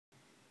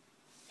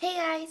Hey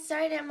guys,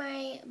 sorry that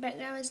my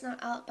background is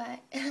not out,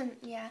 but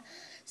yeah.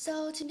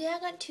 So today I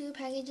got two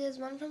packages,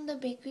 one from the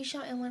bakery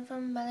shop and one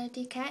from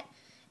Melody Cat.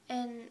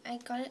 And I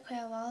got it quite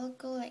a while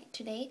ago, like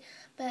today,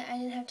 but I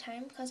didn't have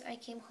time because I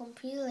came home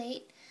pretty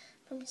late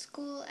from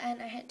school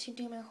and I had to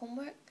do my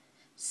homework.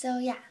 So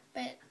yeah,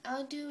 but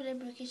I'll do the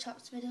bakery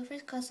shop's video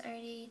first because I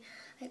already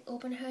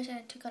opened hers and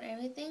I took out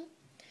everything.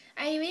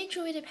 I already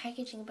threw away the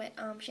packaging, but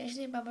she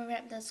actually bubble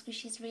wrapped the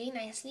squishies really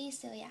nicely,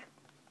 so yeah.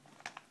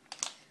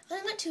 I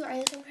only got two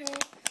items from her.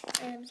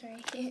 I'm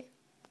sorry.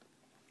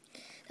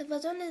 The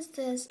first one is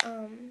this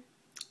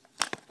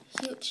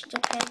huge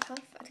Japan puff.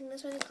 I think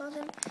that's what they call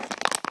them.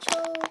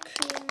 Cho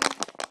cream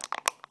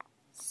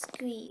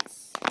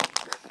squeeze.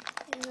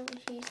 And over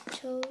here is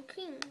cho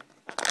cream.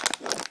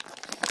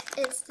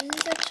 This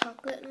is a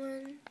chocolate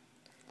one.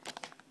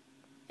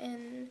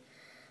 And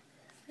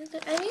I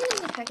really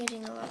like the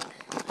packaging a lot.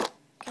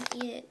 You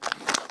can eat it.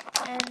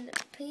 And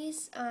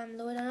please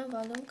lower down the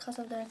volume because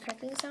of the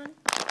crackling sound.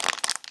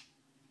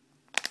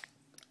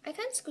 I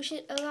can't squish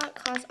it a lot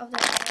because of the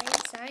air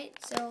inside,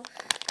 so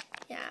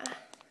yeah,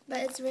 but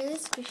it's really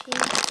squishy.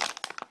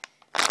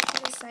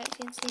 On the side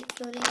you can see it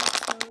floating up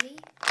slowly.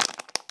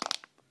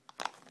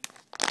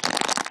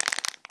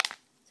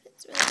 So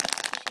it's really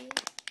squishy.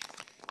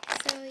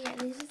 So yeah,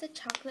 this is the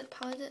chocolate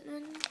powdered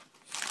one.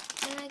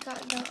 And I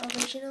got the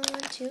original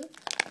one too.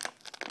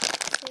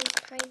 So it's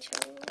pie cho,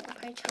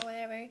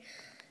 whatever.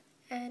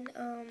 And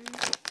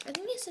I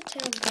think it's a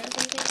type of bread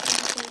or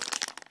something.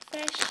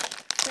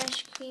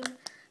 Fresh cream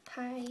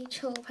pie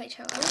cho. I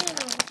don't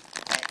know,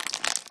 but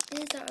this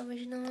is the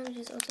original one, which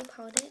is also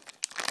powdered.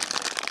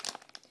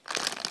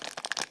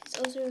 It's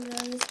also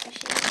really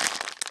squishy.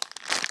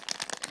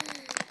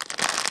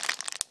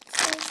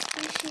 So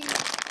squishy.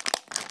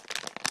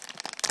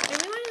 I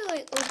really want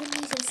to open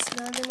these and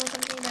smell them or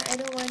something, but I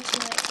don't want to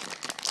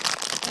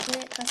open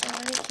it because I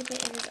want to keep it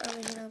in its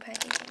original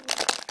packaging.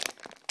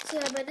 So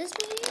yeah, but this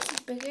packaging is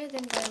bigger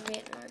than the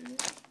red one.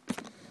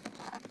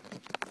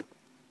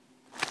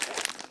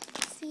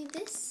 See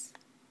this?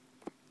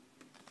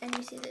 And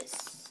you see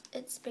this,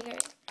 it's bigger.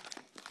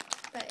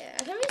 But yeah,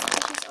 I can't really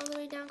squish this all the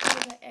way down because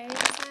of the air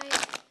inside.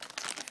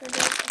 For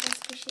this, I can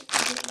squish it a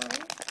bit more.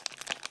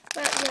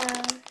 But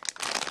yeah,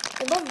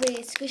 they're both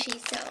really squishy,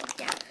 so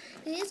yeah.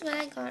 This is what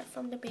I got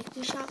from the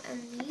bakery shop,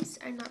 and these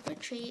are not for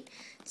trade.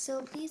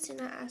 So please do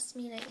not ask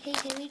me like, hey,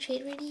 can we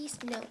trade for these?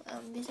 No,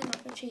 these are not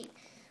for trade.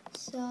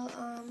 So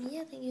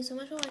yeah, thank you so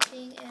much for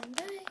watching, and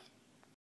bye!